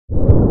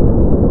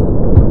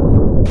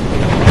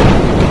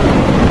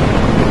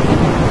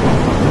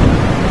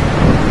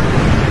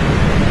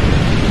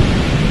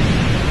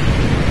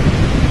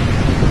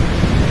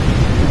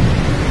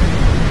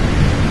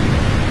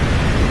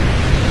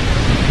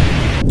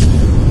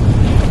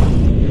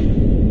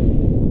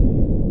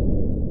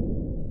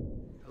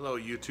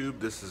YouTube,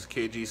 this is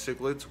KG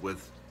Cichlids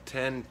with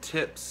 10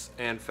 tips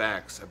and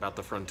facts about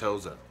the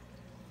frontosa.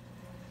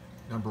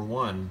 Number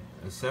one,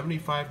 a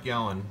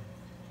 75-gallon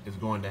is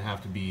going to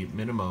have to be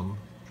minimum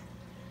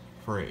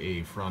for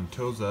a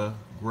frontosa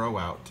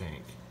grow-out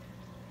tank.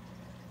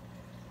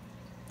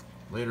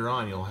 Later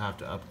on, you'll have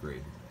to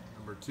upgrade.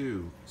 Number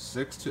two,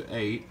 6 to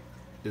 8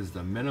 is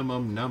the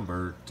minimum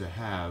number to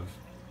have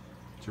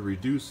to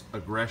reduce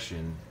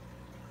aggression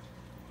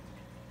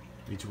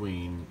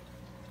between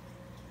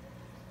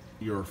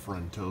your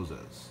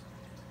frontosas.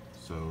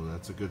 So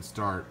that's a good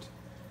start.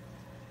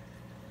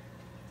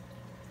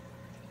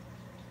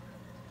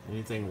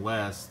 Anything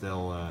less,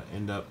 they'll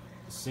end up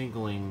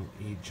singling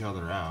each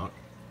other out,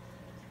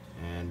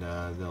 and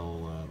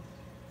they'll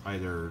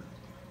either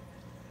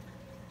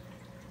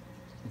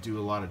do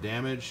a lot of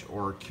damage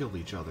or kill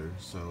each other.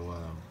 So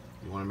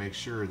you want to make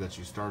sure that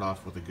you start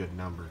off with a good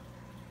number.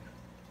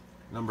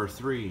 Number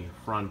three,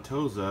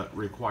 frontosa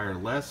require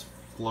less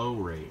flow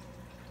rate.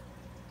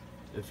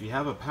 If you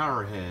have a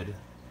power head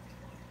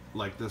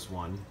like this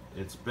one,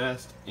 it's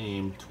best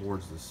aimed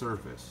towards the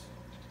surface.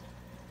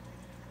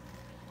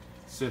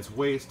 Since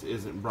waste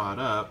isn't brought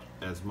up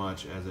as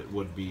much as it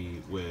would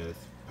be with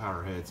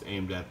power heads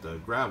aimed at the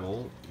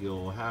gravel,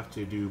 you'll have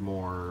to do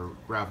more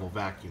gravel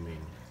vacuuming.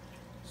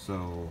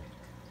 So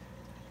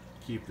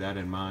keep that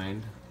in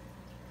mind.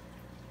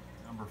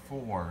 Number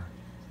four,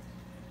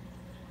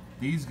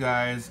 these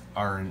guys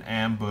are an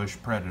ambush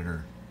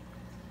predator,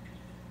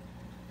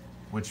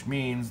 which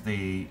means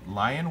they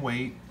lie in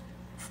wait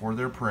for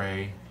their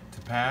prey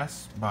to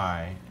pass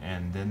by,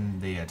 and then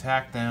they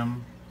attack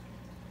them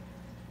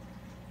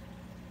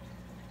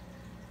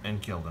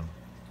and kill them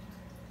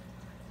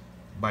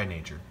by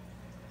nature.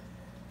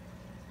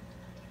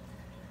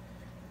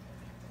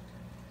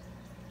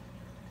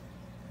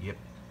 Yep.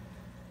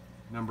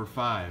 Number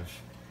five,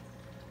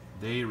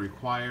 they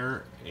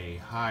require a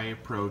high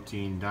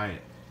protein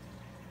diet.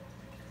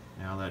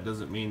 Now that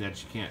doesn't mean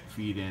that you can't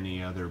feed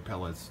any other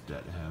pellets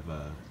that have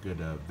a good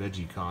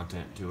veggie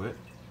content to it,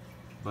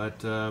 but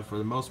for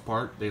the most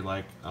part they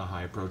like a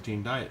high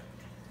protein diet.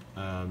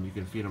 You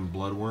can feed them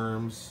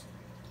bloodworms,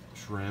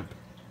 shrimp,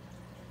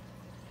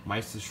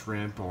 mysis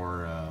shrimp,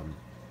 or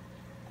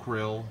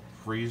krill,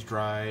 freeze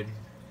dried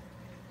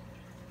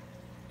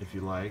if you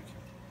like,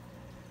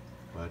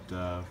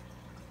 but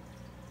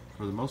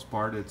for the most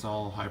part it's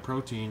all high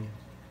protein.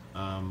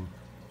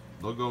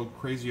 They'll go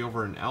crazy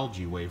over an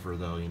algae wafer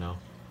though, you know,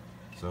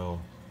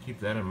 so keep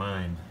that in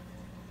mind.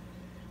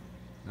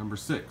 Number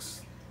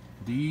six,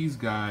 these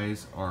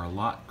guys are a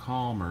lot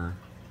calmer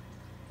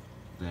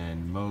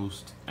than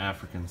most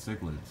African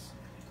cichlids.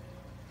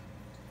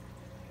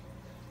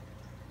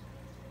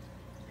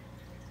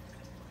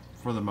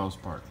 For the most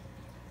part.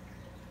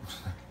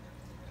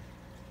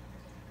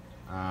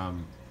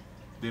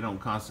 They don't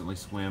constantly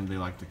swim. They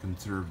like to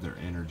conserve their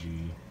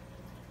energy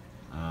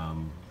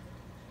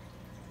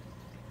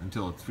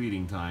until it's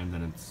feeding time.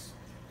 Then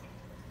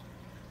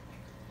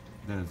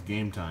it's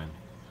game time.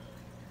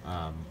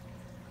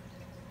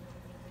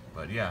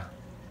 But yeah,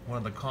 one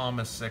of the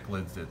calmest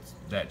cichlids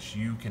that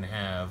you can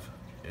have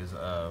is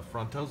a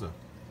frontosa.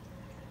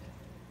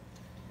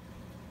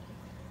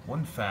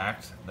 One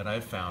fact that I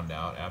found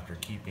out after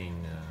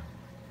keeping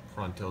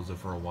frontosa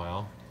for a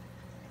while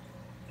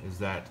is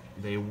that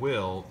they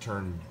will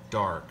turn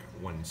dark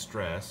when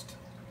stressed,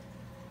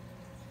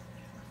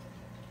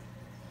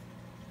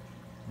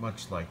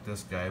 much like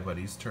this guy, but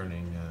he's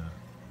turning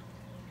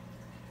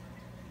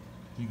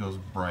he goes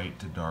bright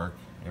to dark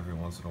every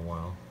once in a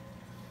while,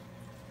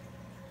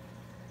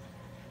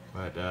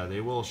 but they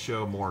will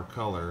show more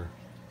color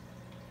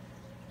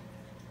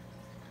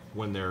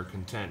when they're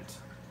content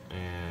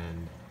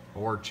and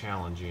or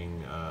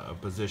challenging a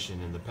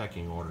position in the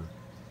pecking order.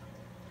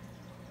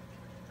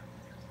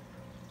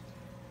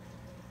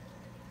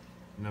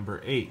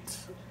 Number eight,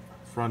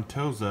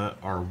 frontosa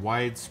are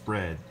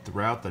widespread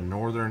throughout the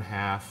northern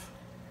half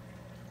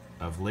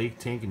of Lake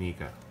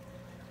Tanganyika.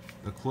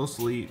 The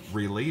closely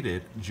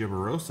related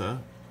gibberosa,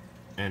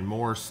 and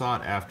more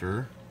sought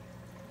after,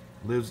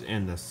 lives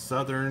in the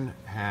southern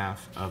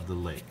half of the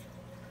lake.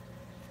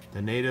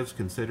 The natives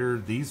consider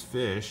these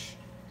fish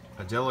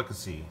a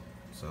delicacy,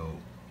 so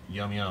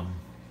yum yum.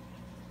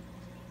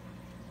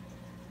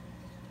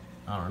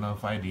 I don't know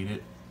if I'd eat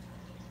it.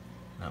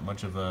 Not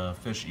much of a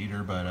fish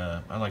eater, but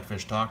I like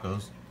fish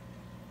tacos.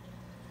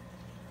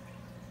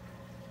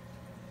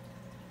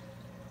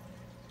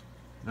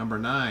 Number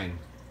nine.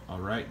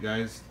 Alright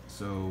guys,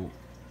 so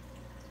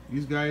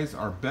these guys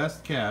are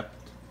best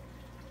kept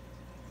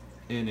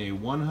in a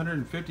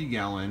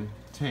 150-gallon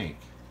tank.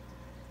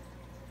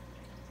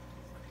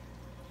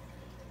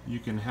 You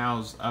can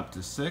house up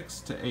to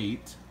 6 to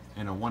 8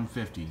 in a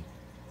 150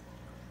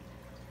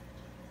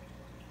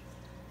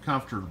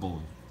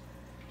 comfortably.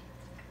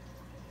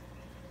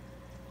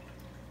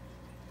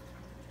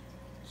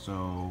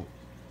 So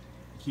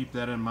keep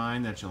that in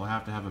mind, that you'll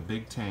have to have a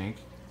big tank.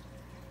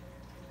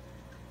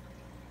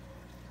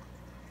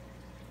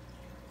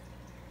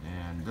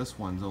 And this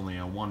one's only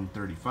a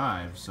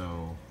 135,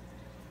 so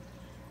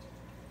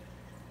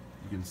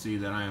can see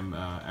that I am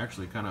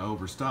actually kind of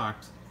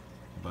overstocked,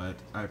 but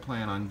I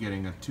plan on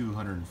getting a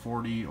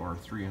 240 or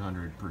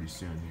 300 pretty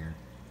soon here.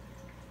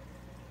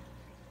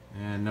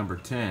 And number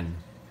 10,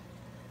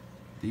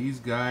 these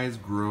guys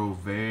grow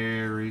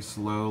very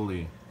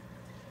slowly,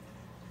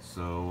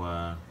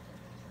 so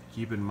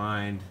keep in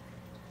mind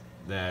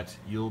that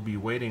you'll be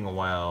waiting a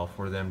while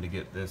for them to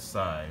get this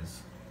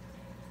size.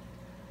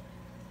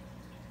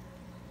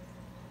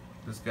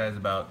 This guy's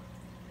about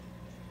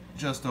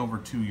just over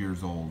 2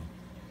 years old.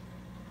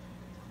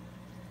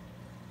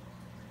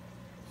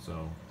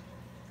 So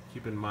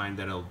keep in mind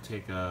that it'll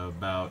take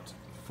about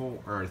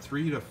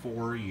 3 to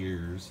 4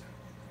 years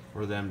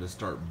for them to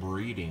start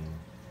breeding.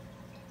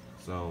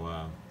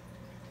 So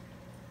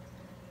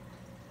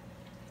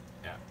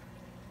yeah,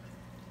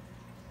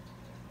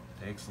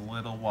 takes a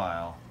little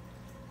while.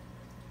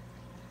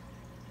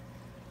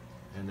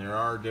 And there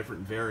are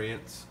different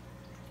variants.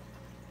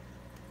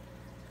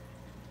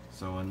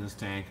 So in this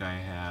tank I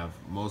have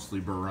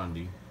mostly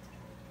Burundi,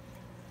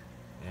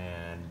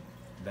 and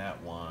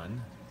that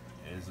one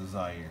is a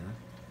Zaire.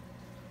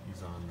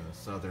 He's on the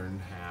southern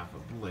half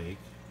of the lake.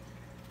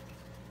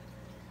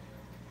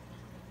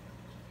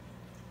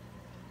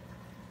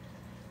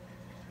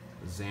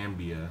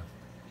 Zambia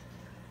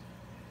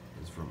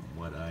is from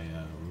what I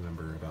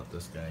remember about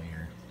this guy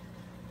here.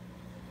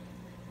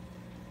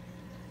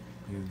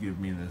 He'll give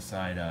me the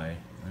side eye.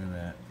 Look at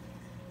that.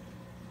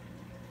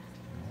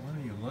 What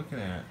are you looking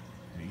at?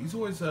 He's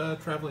always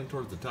traveling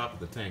towards the top of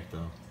the tank,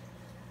 though.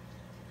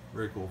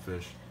 Very cool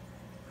fish.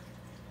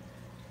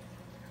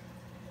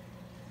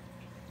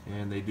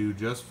 And they do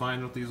just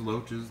fine with these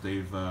loaches.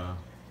 They've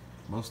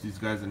most of these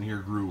guys in here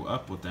grew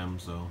up with them,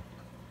 so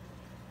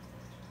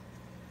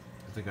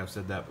I think I've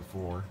said that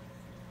before.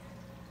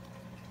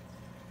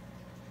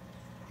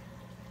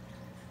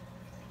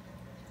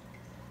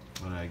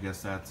 But I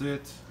guess that's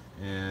it.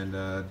 And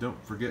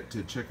don't forget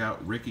to check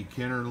out Ricky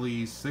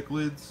Kenerly's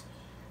Cichlids.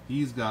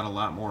 He's got a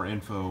lot more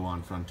info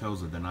on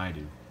frontosa than I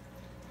do.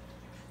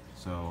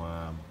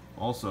 So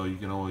also you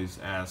can always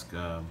ask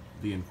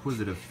the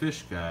inquisitive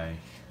fish guy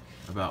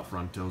about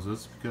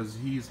frontosas, because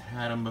he's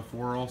had them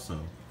before also.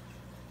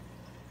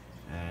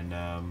 And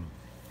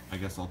I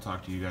guess I'll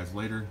talk to you guys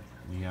later.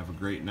 You have a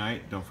great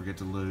night. Don't forget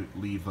to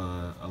leave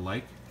a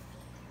like.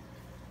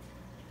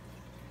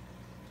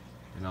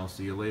 And I'll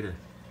see you later.